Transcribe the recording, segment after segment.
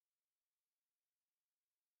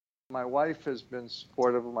my wife has been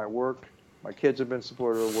supportive of my work. My kids have been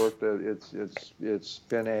supportive of work. That it's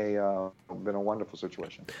been a wonderful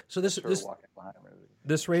situation. So this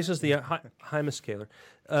raises the Hymas scalar.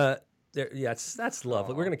 That's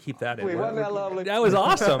lovely. We're going to keep that in. Wasn't that lovely? That was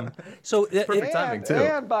awesome. So perfect timing too.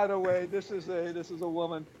 And by the way, this is a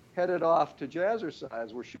woman headed off to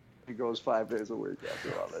Jazzercise, where she goes 5 days a week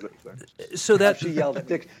after all that. So that she yelled at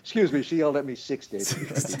me. Excuse me. She yelled at me 6 days.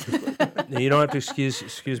 No, you don't have to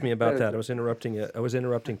excuse me about that. I was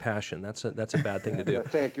interrupting passion. That's a bad thing to do.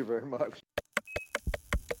 Thank you very much.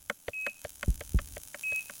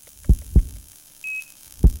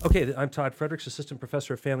 Okay, I'm Todd Fredericks, Assistant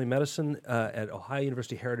Professor of Family Medicine at Ohio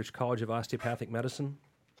University Heritage College of Osteopathic Medicine.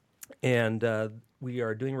 And we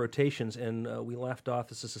are doing rotations, and we left off.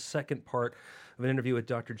 This is the second part of an interview with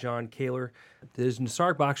Dr. John Kaler. This is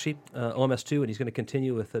Nisarg Bakshi, OMS2, and he's going to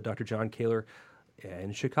continue with Dr. John Kaler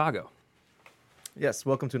in Chicago. Yes,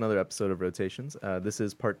 welcome to another episode of Rotations. This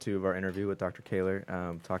is part 2 of our interview with Dr. Kaler,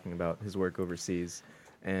 talking about his work overseas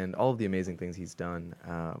and all of the amazing things he's done.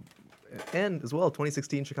 And as well,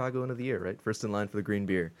 2016 Chicago End of the Year, right? First in line for the green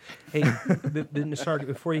beer. Hey, Nisarg,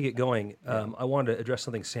 before you get going, I wanted to address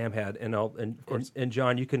something Sam had, and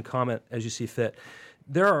John, you can comment as you see fit.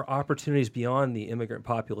 There are opportunities beyond the immigrant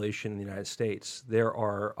population in the United States. There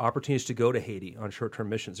are opportunities to go to Haiti on short-term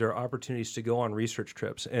missions. There are opportunities to go on research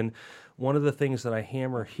trips. And one of the things that I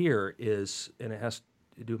hammer here is, and it has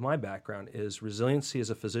to do with my background, is resiliency as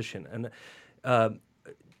a physician. And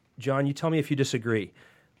John, you tell me if you disagree.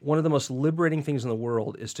 One of the most liberating things in the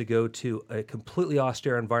world is to go to a completely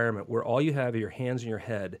austere environment where all you have are your hands and your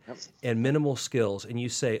head and minimal skills, and you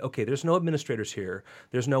say, okay, there's no administrators here.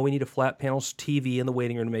 There's no, we need a flat panels TV in the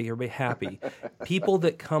waiting room to make everybody happy. People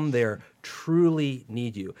that come there truly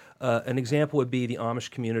need you. An example would be the Amish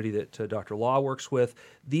community that Dr. Law works with.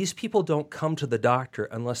 These people don't come to the doctor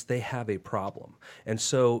unless they have a problem. And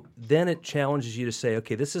so then it challenges you to say,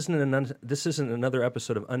 okay, this isn't another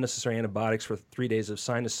episode of unnecessary antibiotics for 3 days of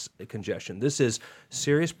sinus congestion. This is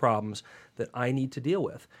serious problems that I need to deal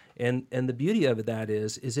with. And the beauty of that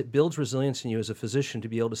is it builds resilience in you as a physician to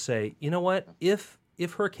be able to say, you know what, if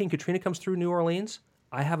Hurricane Katrina comes through New Orleans,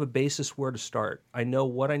 I have a basis where to start. I know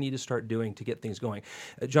what I need to start doing to get things going.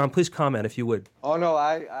 John, please comment if you would. Oh, no,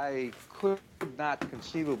 I could not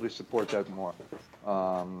conceivably support that more.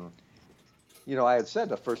 I had said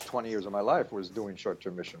the first 20 years of my life was doing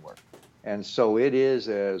short-term mission work. And so it is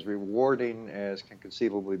as rewarding as can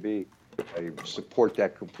conceivably be. I support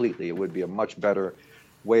that completely. It would be a much better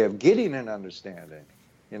way of getting an understanding,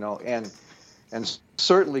 and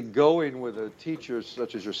certainly going with a teacher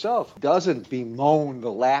such as yourself doesn't bemoan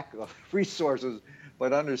the lack of resources,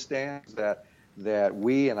 but understands that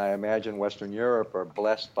we, and I imagine Western Europe, are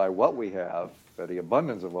blessed by what we have, by the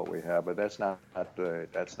abundance of what we have, but that's not the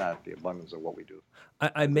abundance of what we do.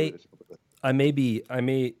 I may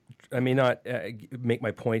not make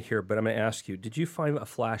my point here, but I'm going to ask you, did you find a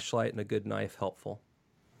flashlight and a good knife helpful?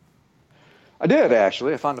 I did,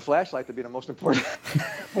 actually. I found the flashlight to be the most important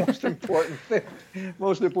thing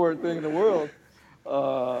in the world.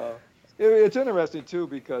 It's interesting too,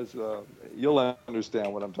 because you'll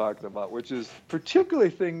understand what I'm talking about, which is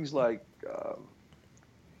particularly things like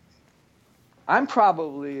I'm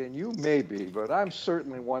probably, and you may be, but I'm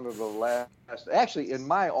certainly one of the last. Actually, in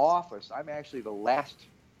my office, I'm actually the last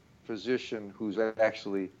physician who's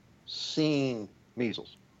actually seen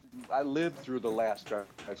measles. I lived through the last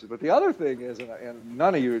crisis. But the other thing is, and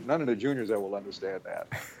none of the juniors that will understand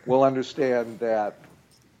that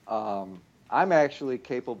I'm actually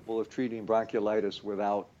capable of treating bronchiolitis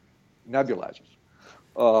without nebulizers.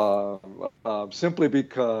 Simply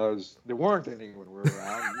because there weren't any when we were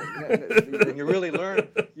around, and you really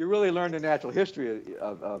learn the natural history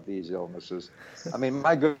of these illnesses. I mean,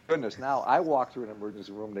 my goodness! Now I walk through an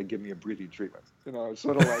emergency room, they give me a breathing treatment. It's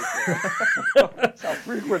sort of like that's how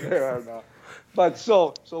frequent they are now. But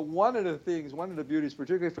so one of the beauties,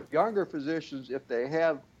 particularly for younger physicians, if they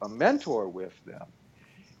have a mentor with them,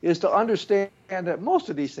 is to understand that most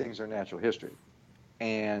of these things are natural history.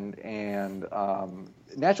 And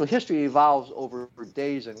natural history evolves over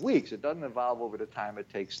days and weeks. It doesn't evolve over the time it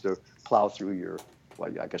takes to plow through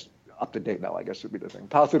I guess up to date now, I guess would be the thing.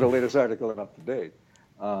 Plow through the latest article and up to date.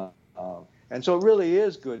 And so it really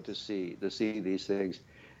is good to see these things.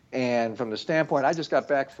 And from the standpoint, I just got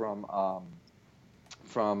back from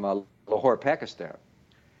Lahore, Pakistan,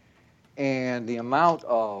 and the amount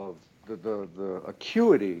of the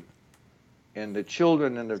acuity in the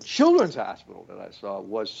children in the children's hospital that I saw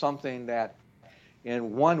was something that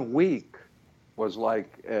in 1 week was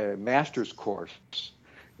like a master's course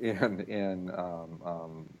in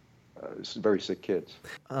very sick kids.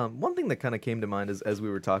 One thing that kind of came to mind as we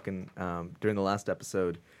were talking during the last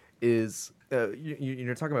episode is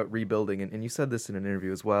you're talking about rebuilding, and you said this in an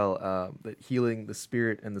interview as well, that healing the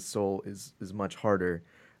spirit and the soul is much harder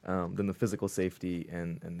than the physical safety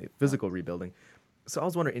and the physical rebuilding. So I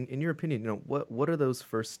was wondering, in your opinion, what are those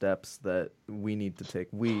first steps that we need to take?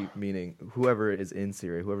 We, meaning whoever is in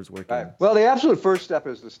Syria, whoever's working. Right. Well, the absolute first step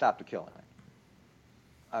is to stop the killing.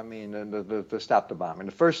 I mean, to stop the bombing.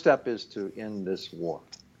 The first step is to end this war.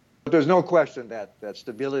 But there's no question that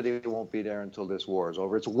stability won't be there until this war is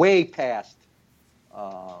over. It's way past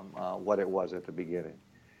what it was at the beginning.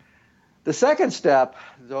 The second step,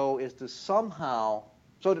 though, is to somehow,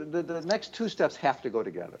 so the next two steps have to go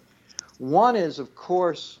together. One is, of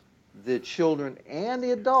course, the children and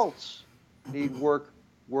the adults need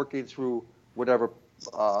working through whatever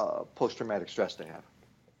post-traumatic stress they have.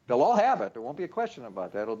 They'll all have it. There won't be a question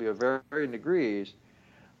about that. It'll be a varying degrees.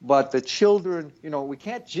 But the children, we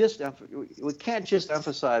can't just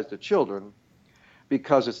emphasize the children,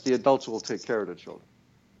 because it's the adults who will take care of the children.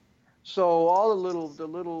 So all the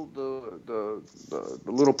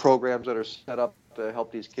little programs that are set up to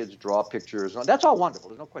help these kids draw pictures, that's all wonderful.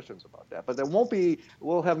 There's no questions about that. But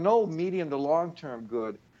we'll have no medium to long-term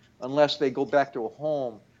good unless they go back to a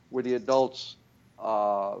home where the adults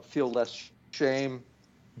feel less shame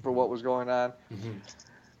for what was going on.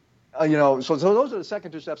 Mm-hmm. So those are the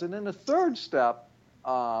second two steps. And then the third step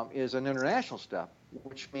is an international step,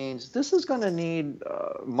 which means this is going to need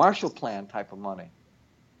Marshall Plan type of money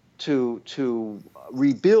to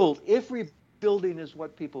rebuild, if rebuilding is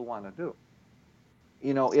what people want to do.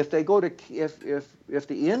 If they go to, if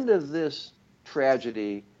the end of this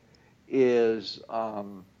tragedy is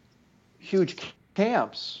huge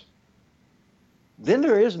camps, then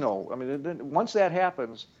there is no, once that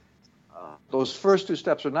happens, those first two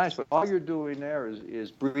steps are nice, but all you're doing there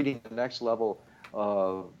is breeding the next level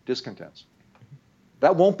of discontents.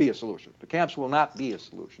 That won't be a solution. The camps will not be a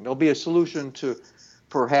solution. There'll be a solution to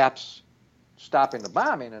perhaps stopping the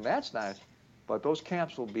bombing, and that's nice, but those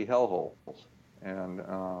camps will be hellholes. And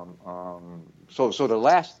so the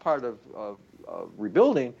last part of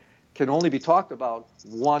rebuilding can only be talked about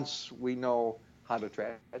once we know how the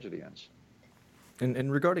tragedy ends.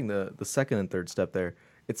 And regarding the second and third step there,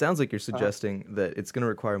 it sounds like you're suggesting that it's going to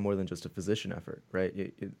require more than just a physician effort,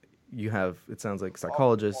 right? You have, it sounds like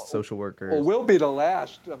psychologists, social workers. Well, we'll be the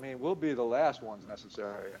last. We'll be the last ones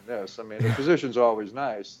necessary in this. The physicians are always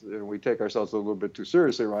nice, and we take ourselves a little bit too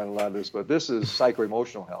seriously around a lot of this, but this is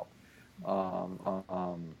psycho-emotional help.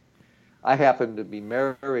 I happen to be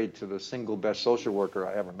married to the single best social worker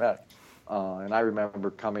I ever met, and I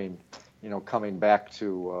remember coming back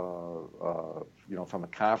to from a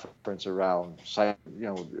conference around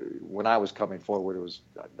when I was coming forward, it was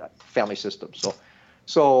family systems.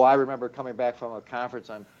 So I remember coming back from a conference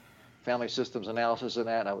on family systems analysis and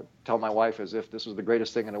that, and I would tell my wife as if this was the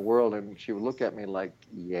greatest thing in the world, and she would look at me like,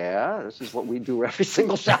 yeah, this is what we do every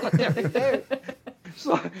single solitary day.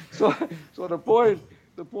 So the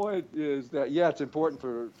point is that, yeah, it's important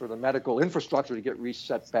for the medical infrastructure to get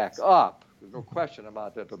reset back up. There's no question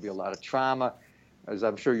about that. There'll be a lot of trauma, as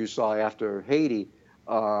I'm sure you saw after Haiti.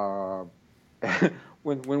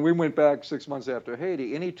 When we went back 6 months after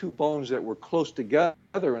Haiti, any two bones that were close together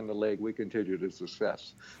in the leg, we continued to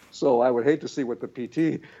assess. So I would hate to see what the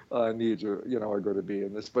PT needs are going to be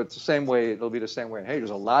in this. But it's the same way, it'll be the same way. Hey, there's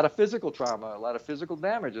a lot of physical trauma, a lot of physical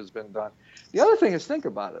damage has been done. The other thing is, think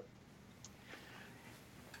about it.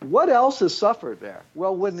 What else has suffered there?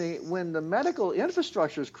 Well, when the medical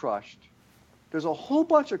infrastructure is crushed, there's a whole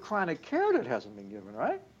bunch of chronic care that hasn't been given,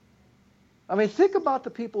 right? Think about the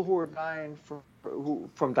people who are dying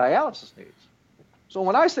from dialysis needs. So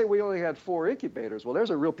when I say we only had 4 incubators, well, there's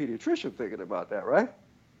a real pediatrician thinking about that, right?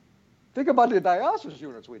 Think about the dialysis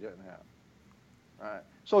units we didn't have. Right.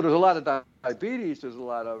 So there's a lot of diabetes. There's a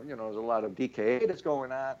lot of DKA that's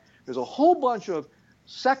going on. There's a whole bunch of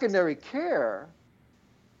secondary care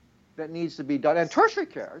that needs to be done, and tertiary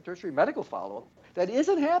care, tertiary medical follow-up, that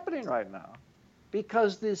isn't happening right now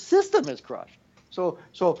because the system is crushed. So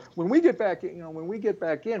when we get back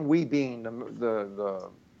in, we being the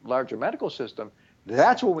larger medical system,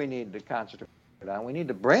 that's what we need to concentrate on. We need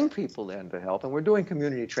to bring people in to help, and we're doing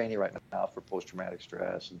community training right now for post-traumatic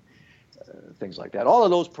stress and things like that. All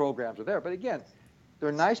of those programs are there, but again,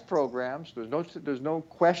 they're nice programs. There's no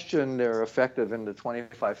question they're effective in the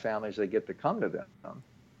 25 families that get to come to them.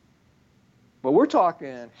 But we're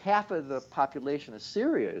talking half of the population of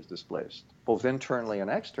Syria is displaced, both internally and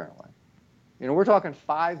externally. We're talking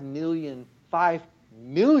 5 million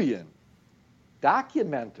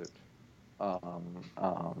documented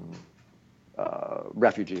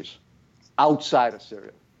refugees outside of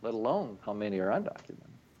Syria, let alone how many are undocumented.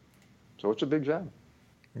 So it's a big job.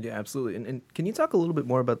 Yeah, absolutely. And can you talk a little bit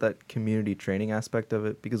more about that community training aspect of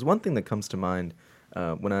it? Because one thing that comes to mind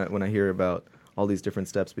when I hear about all these different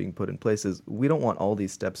steps being put in place is we don't want all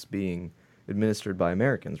these steps being administered by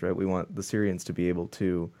Americans, right? We want the Syrians to be able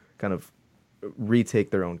to kind of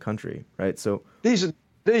retake their own country, right? So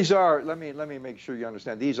these are let me make sure you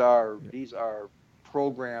understand. These are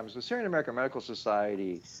programs. The Syrian American Medical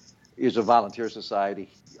Society is a volunteer society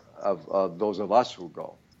of those of us who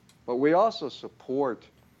go, but we also support,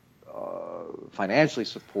 financially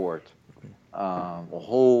support, a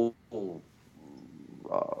whole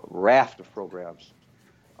raft of programs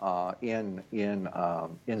in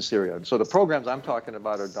Syria. And so the programs I'm talking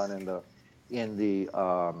about are done in the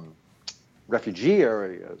refugee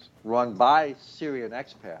areas run by Syrian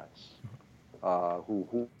expats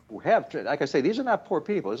who have, like I say, these are not poor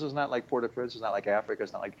people. This is not like Port-au-Prince. It's not like Africa.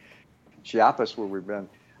 It's not like Chiapas where we've been,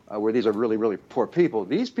 where these are really, really poor people.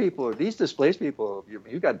 These displaced people,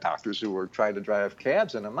 you got doctors who are trying to drive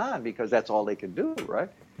cabs in Amman because that's all they can do, right?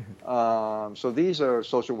 So these are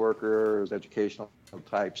social workers, educational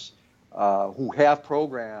types who have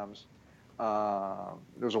programs.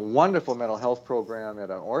 There's a wonderful mental health program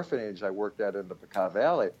at an orphanage I worked at in the Bekaa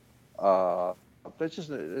Valley.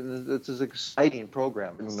 It's an exciting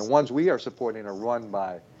program, and the ones we are supporting are run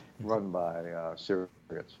by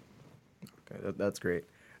Syrians. Okay, that's great.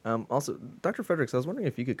 Also, Dr. Fredericks, I was wondering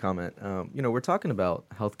if you could comment. We're talking about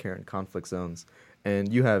healthcare in conflict zones,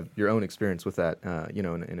 and you have your own experience with that,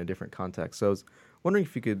 in a different context. So I was wondering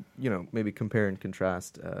if you could, maybe compare and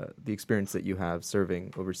contrast the experience that you have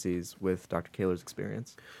serving overseas with Dr. Kaler's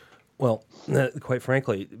experience. Well, quite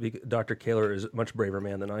frankly, Dr. Kaler is a much braver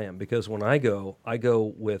man than I am, because when I go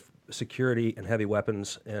with security and heavy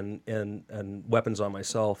weapons and weapons on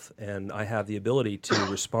myself, and I have the ability to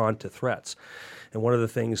respond to threats. And one of the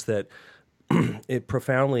things that it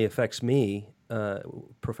profoundly affects me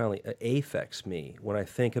when I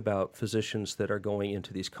think about physicians that are going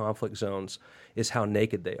into these conflict zones is how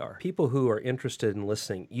naked they are. People who are interested in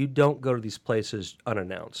listening, you don't go to these places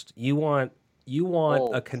unannounced. You want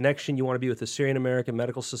a connection. You want to be with the Syrian American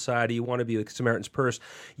Medical Society. You want to be with Samaritan's Purse.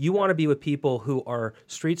 You want to be with people who are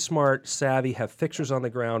street smart, savvy, have fixers on the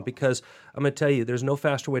ground, because I'm going to tell you, there's no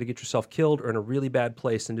faster way to get yourself killed or in a really bad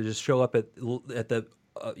place than to just show up at the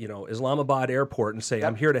Islamabad airport and say,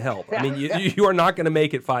 I'm here to help. I mean, you are not going to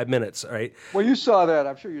make it 5 minutes, right? Well, you saw that.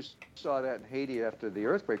 I'm sure you saw that in Haiti after the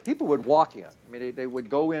earthquake. People would walk in. I mean, they would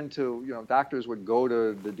go into, doctors would go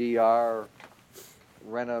to the DR,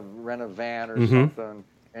 rent a van or something,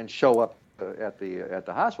 and show up at the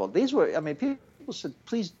hospital. These were, people said,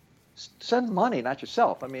 please send money, not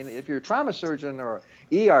yourself. I mean, if you're a trauma surgeon or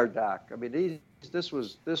ER doc, this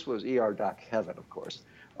was ER doc heaven, of course.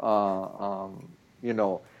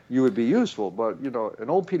 You would be useful, but an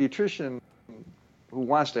old pediatrician who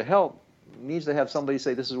wants to help needs to have somebody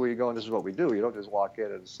say, this is where you go and this is what we do. You don't just walk in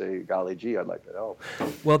and say, golly gee, I'd like to help.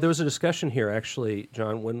 Well, there was a discussion here, actually,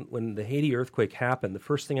 John, when the Haiti earthquake happened. The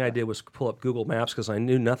first thing I did was pull up Google Maps because I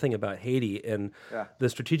knew nothing about Haiti, and the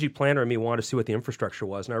strategic planner in me wanted to see what the infrastructure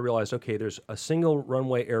was, and I realized, okay, there's a single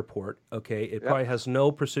runway airport, okay, it probably has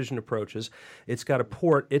no precision approaches, it's got a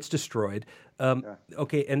port, it's destroyed.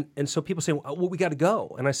 Okay, and so people say, well, we got to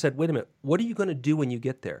go. And I said, wait a minute, what are you going to do when you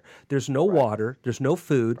get there? There's no water, there's no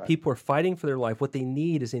food, people are fighting for their life. What they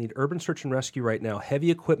need is urban search and rescue right now,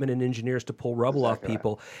 heavy equipment and engineers to pull rubble off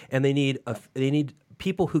people, and they need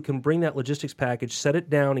people who can bring that logistics package, set it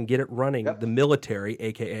down, and get it running, the military,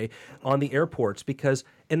 a.k.a., on the airports. Because,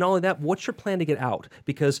 and not only that, what's your plan to get out?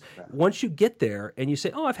 Because once you get there and you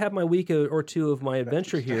say, oh, I've had my week or two of my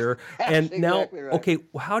adventure here, and now, okay,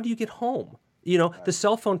 how do you get home? The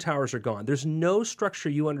cell phone towers are gone. There's no structure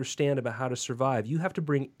you understand about how to survive. You have to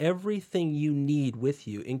bring everything you need with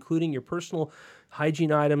you, including your personal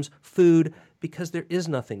hygiene items, food, because there is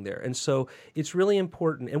nothing there. And so it's really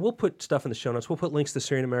important, and we'll put stuff in the show notes. We'll put links to the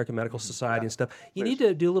Syrian American Medical Society and stuff. You need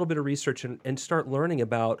to do a little bit of research and start learning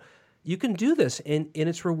about, you can do this, and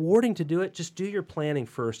it's rewarding to do it. Just do your planning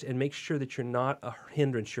first and make sure that you're not a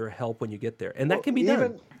hindrance, you're a help when you get there. And that can be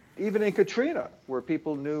done. Even in Katrina, where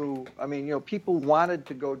people knew, people wanted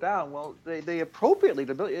to go down. Well, they appropriately,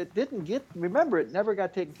 it didn't get, remember, it never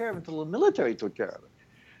got taken care of until the military took care of it.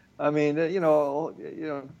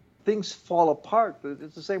 Things fall apart.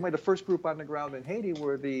 It's the same way the first group on the ground in Haiti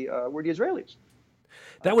were the Israelis.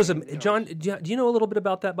 That was John. Do you know a little bit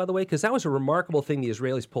about that, by the way? Because that was a remarkable thing the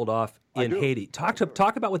Israelis pulled off in Haiti. Talk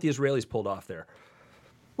about what the Israelis pulled off there.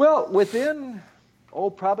 Well, within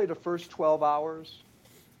probably the first 12 hours,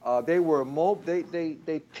 they were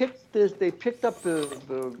they picked up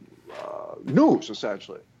the news,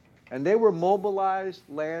 essentially. And they were mobilized,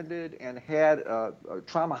 landed, and had a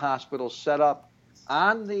trauma hospital set up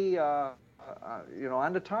on the,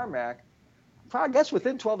 on the tarmac, I guess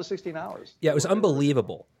within 12 to 16 hours. Yeah, it was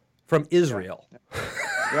unbelievable. From Israel.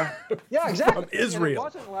 Yeah, exactly. From Israel.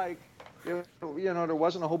 And it wasn't like, there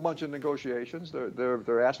wasn't a whole bunch of negotiations.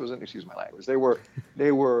 Their ass wasn't, excuse my language. They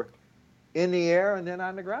were in the air and then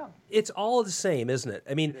on the ground. It's all the same, isn't it?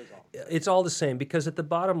 I mean, it's all the same because at the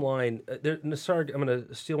bottom line, Nesar, I'm going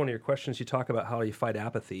to steal one of your questions. You talk about how you fight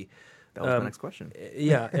apathy. That was my next question.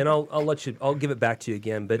 Yeah, and I'll give it back to you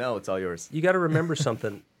again. But no, it's all yours. You got to remember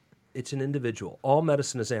something. It's an individual. All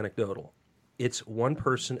medicine is anecdotal. It's one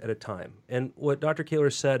person at a time. And what Dr.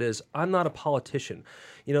 Kaler said is, I'm not a politician.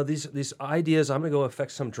 These ideas, I'm going to go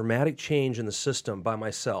affect some dramatic change in the system by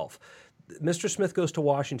myself. Mr. Smith Goes to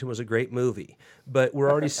Washington was a great movie, but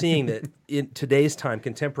we're already seeing that in today's time,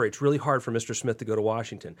 contemporary, it's really hard for Mr. Smith to go to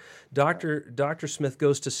Washington. Dr. Smith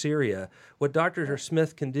Goes to Syria. What Dr.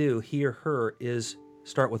 Smith can do, he or her, is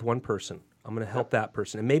start with one person. I'm going to help that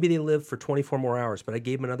person. And maybe they live for 24 more hours, but I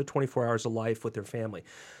gave them another 24 hours of life with their family.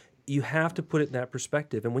 You have to put it in that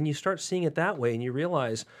perspective. And when you start seeing it that way and you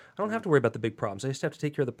realize, I don't have to worry about the big problems. I just have to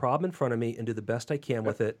take care of the problem in front of me and do the best I can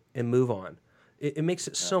with it and move on. It makes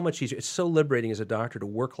it so much easier. It's so liberating as a doctor to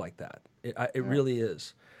work like that. It really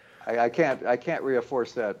is. I can't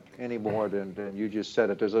reinforce that any more than you just said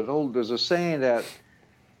it. There's a saying that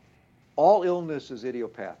all illness is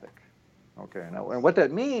idiopathic. Okay, now, and what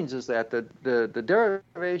that means is that the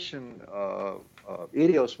derivation of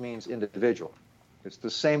idios means individual. It's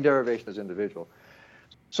the same derivation as individual.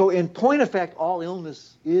 So in point of fact, all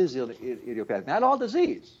illness is idiopathic. Not all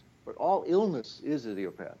disease, but all illness is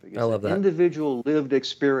idiopathic. It's I love that. Individual lived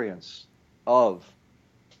experience of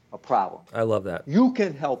a problem. I love that. You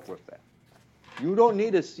can help with that. You don't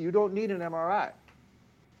need an MRI.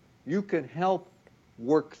 You can help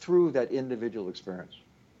work through that individual experience.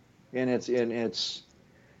 And it's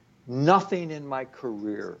nothing in my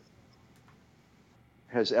career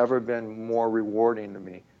has ever been more rewarding to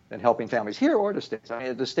me than helping families here or the States. I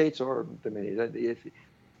mean, the States or the Middle East.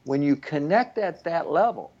 When you connect at that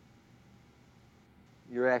level,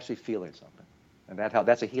 you're actually feeling something. And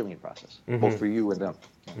that's a healing process, both for you and them.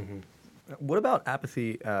 Mm-hmm. What about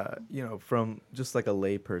apathy, from just like a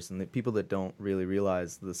lay person, the people that don't really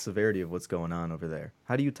realize the severity of what's going on over there?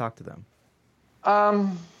 How do you talk to them?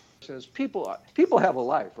 People have a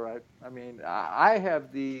life, right? I mean, I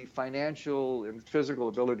have the financial and physical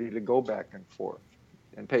ability to go back and forth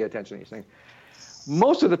and pay attention to these things.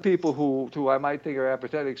 Most of the people who I might think are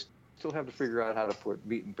apathetic still have to figure out how to put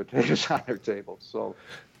meat and potatoes on their table. So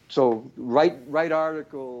write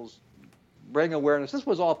articles, bring awareness. This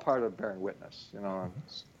was all part of bearing witness.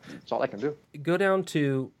 It's all I can do. Go down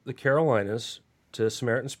to the Carolinas, to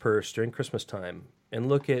Samaritan's Purse during Christmas time, and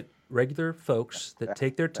look at regular folks that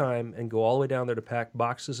take their time and go all the way down there to pack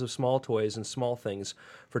boxes of small toys and small things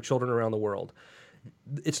for children around the world.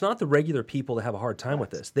 It's not the regular people that have a hard time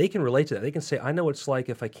with this. They can relate to that. They can say, I know what it's like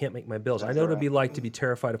if I can't make my bills. I know what it'd be like to be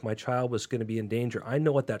terrified if my child was going to be in danger. I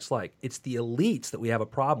know what that's like. It's the elites that we have a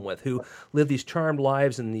problem with, who live these charmed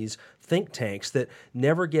lives in these think tanks that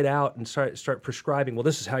never get out and start prescribing, well,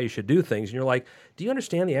 this is how you should do things. And you're like, do you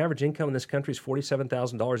understand the average income in this country is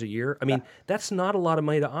 $47,000 a year? I mean, that's not a lot of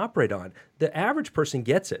money to operate on. The average person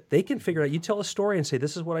gets it. They can figure out, you tell a story and say,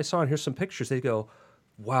 this is what I saw, and here's some pictures. They go,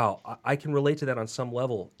 wow, I can relate to that on some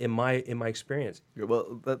level in my experience.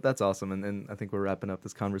 Well, that's awesome, and I think we're wrapping up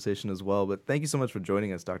this conversation as well. But thank you so much for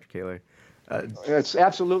joining us, Dr. Kaler. It's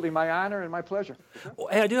absolutely my honor and my pleasure. Oh,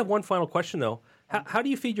 hey, I do have one final question, though. How do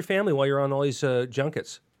you feed your family while you're on all these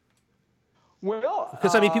junkets? Well,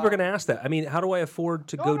 because people are going to ask that. I mean, how do I afford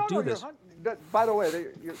to go do this? By the way,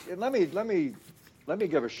 let me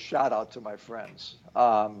give a shout out to my friends.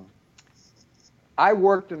 I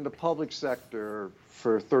worked in the public sector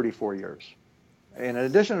for 34 years. In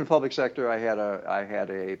addition to the public sector, I had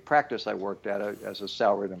a practice I worked at as a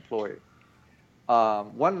salaried employee.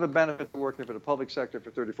 One of the benefits of working for the public sector for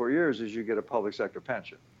 34 years is you get a public sector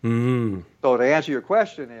pension. Mm. So to answer your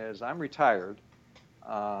question is, I'm retired.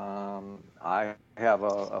 I have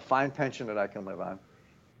a fine pension that I can live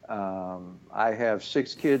on. I have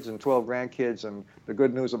 6 kids and 12 grandkids, and the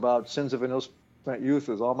good news about Sins of an Ill-Spent Youth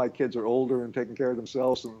is all my kids are older and taking care of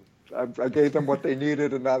themselves, and I gave them what they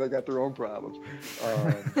needed, and now they got their own problems.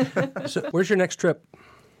 So where's your next trip?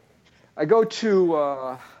 I go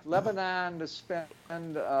to Lebanon to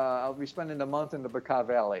spend. I'll be spending a month in the Bekaa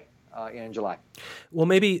Valley in July. Well,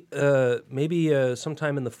 maybe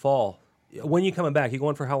sometime in the fall. When are you coming back? You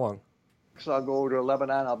going for how long? weeks. I'll go to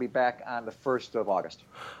Lebanon. I'll be back on the 1st of August.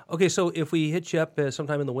 Okay, so if we hit you up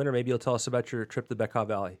sometime in the winter, maybe you'll tell us about your trip to Bekaa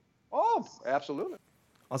Valley. Oh, absolutely.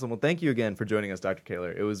 Awesome. Well, thank you again for joining us, Dr.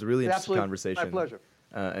 Kaler. It was a really interesting conversation. My pleasure.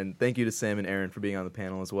 And thank you to Sam and Aaron for being on the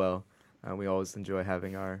panel as well. We always enjoy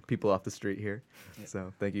having our people off the street here.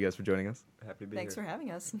 So thank you guys for joining us. Happy to be Thanks here. for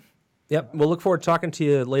having us. Yep, we'll look forward to talking to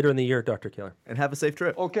you later in the year, Dr. Kaler. And have a safe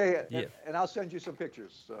trip. Okay, Yeah. and I'll send you some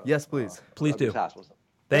pictures. Yes, please. Please of these do. hospitals.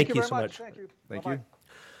 Thank you very so much. Thank you. Thank Bye-bye.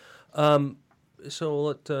 you. So we'll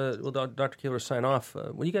let Dr. Kaler sign off.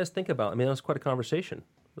 What do you guys think about? I mean, that was quite a conversation.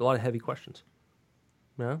 A lot of heavy questions.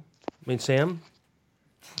 No? I mean, Sam,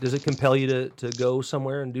 does it compel you to go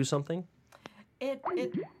somewhere and do something? It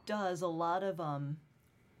does. A lot of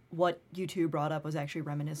what you two brought up was actually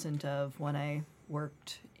reminiscent of when I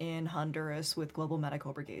worked in Honduras with Global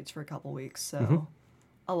Medical Brigades for a couple weeks. So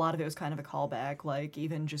a lot of it was kind of a callback, like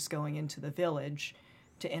even just going into the village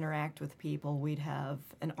to interact with people. We'd have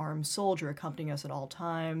an armed soldier accompanying us at all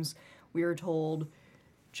times. We were told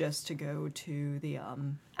just to go to the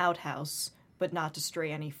outhouse, but not to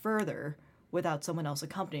stray any further without someone else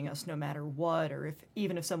accompanying us no matter what, or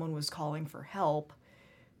even if someone was calling for help,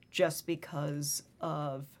 just because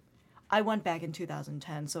of... I went back in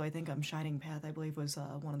 2010, so I think Shining Path, I believe, was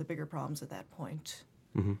one of the bigger problems at that point,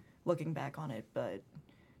 looking back on it. But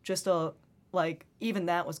just, even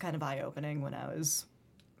that was kind of eye-opening when I was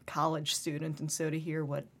a college student, and so to hear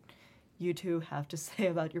what you two have to say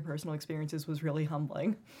about your personal experiences was really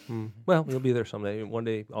humbling. Well, you'll be there someday. One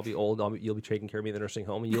day I'll be old. You'll be taking care of me in the nursing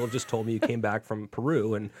home, and you'll have just told me you came back from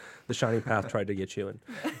Peru and the Shining Path tried to get you. And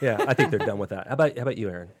yeah, I think they're done with that. How about you,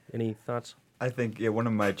 Aaron? Any thoughts? I think one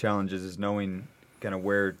of my challenges is knowing kind of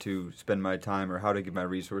where to spend my time or how to give my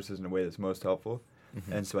resources in a way that's most helpful.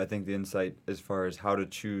 And so I think the insight as far as how to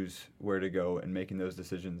choose where to go and making those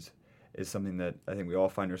decisions is something that I think we all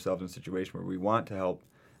find ourselves in a situation where we want to help.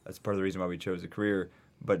 That's part of the reason why we chose a career,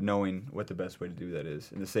 but knowing what the best way to do that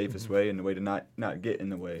is in the safest way and the way to not get in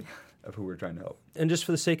the way of who we're trying to help. And just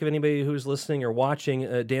for the sake of anybody who's listening or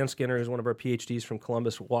watching, Dan Skinner, who's one of our PhDs from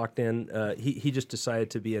Columbus, walked in. He just decided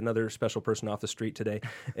to be another special person off the street today.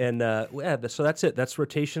 And so that's it. That's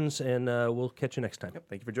Rotations, and we'll catch you next time. Yep,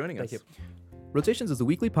 thank you for joining us. Thank you. Rotations is a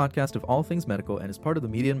weekly podcast of all things medical and is part of the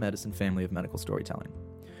Media and Medicine family of medical storytelling.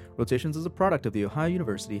 Rotations is a product of the Ohio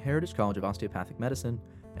University Heritage College of Osteopathic Medicine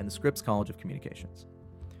and the Scripps College of Communications.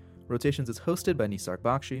 Rotations is hosted by Nisark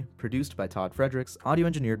Bakshi, produced by Todd Fredericks, audio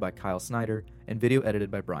engineered by Kyle Snyder, and video edited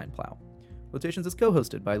by Brian Plow. Rotations is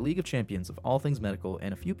co-hosted by a League of Champions of all things medical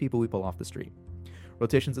and a few people we pull off the street.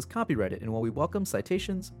 Rotations is copyrighted, and while we welcome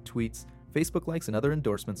citations, tweets, Facebook likes, and other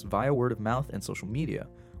endorsements via word of mouth and social media,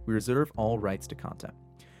 we reserve all rights to content.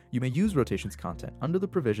 You may use Rotations content under the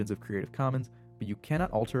provisions of Creative Commons, but you cannot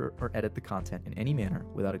alter or edit the content in any manner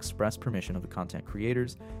without express permission of the content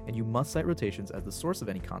creators, and you must cite Rotations as the source of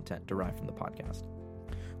any content derived from the podcast.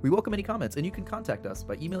 We welcome any comments, and you can contact us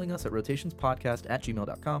by emailing us at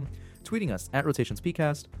rotationspodcast@gmail.com, tweeting us at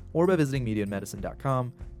rotationspcast, or by visiting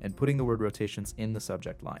mediaandmedicine.com and putting the word rotations in the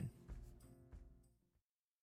subject line.